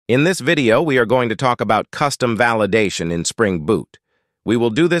In this video, we are going to talk about custom validation in Spring Boot. We will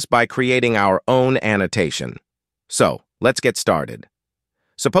do this by creating our own annotation. So, let's get started.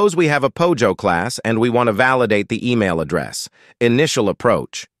 Suppose we have a Pojo class and we want to validate the email address. Initial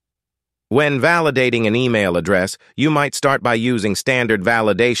approach. When validating an email address, you might start by using standard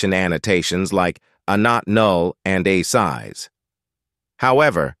validation annotations like a not null and a size.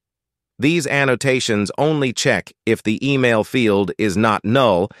 However, these annotations only check if the email field is not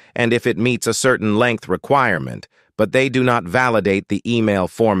null and if it meets a certain length requirement, but they do not validate the email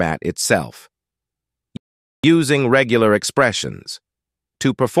format itself. Using regular expressions.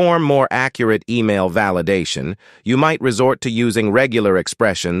 To perform more accurate email validation, you might resort to using regular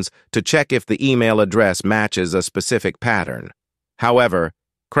expressions to check if the email address matches a specific pattern. However,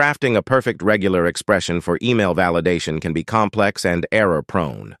 crafting a perfect regular expression for email validation can be complex and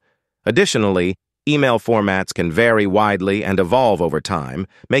error-prone. Additionally, email formats can vary widely and evolve over time,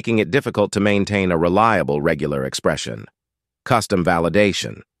 making it difficult to maintain a reliable regular expression. Custom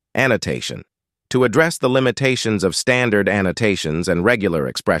validation. Annotation. To address the limitations of standard annotations and regular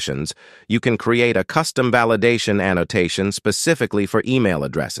expressions, you can create a custom validation annotation specifically for email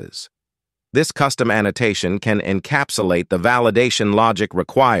addresses. This custom annotation can encapsulate the validation logic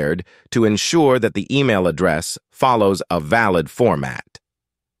required to ensure that the email address follows a valid format.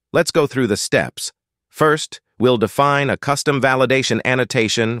 Let's go through the steps. First, we'll define a custom validation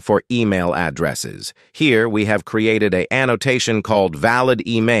annotation for email addresses. Here, we have created an annotation called valid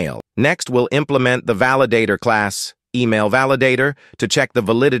email. Next, we'll implement the validator class, email validator, to check the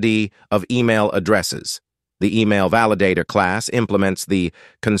validity of email addresses. The email validator class implements the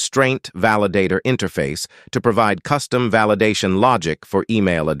constraint validator interface to provide custom validation logic for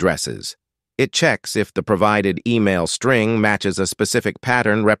email addresses. It checks if the provided email string matches a specific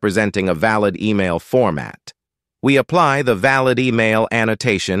pattern representing a valid email format. We apply the valid email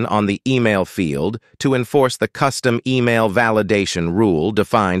annotation on the email field to enforce the custom email validation rule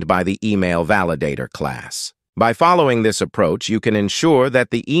defined by the email validator class. By following this approach, you can ensure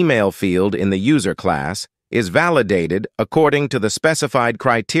that the email field in the user class is validated according to the specified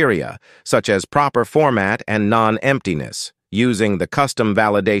criteria, such as proper format and non-emptiness, using the custom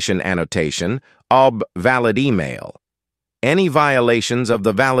validation annotation, valid email. Any violations of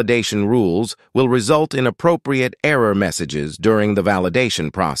the validation rules will result in appropriate error messages during the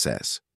validation process.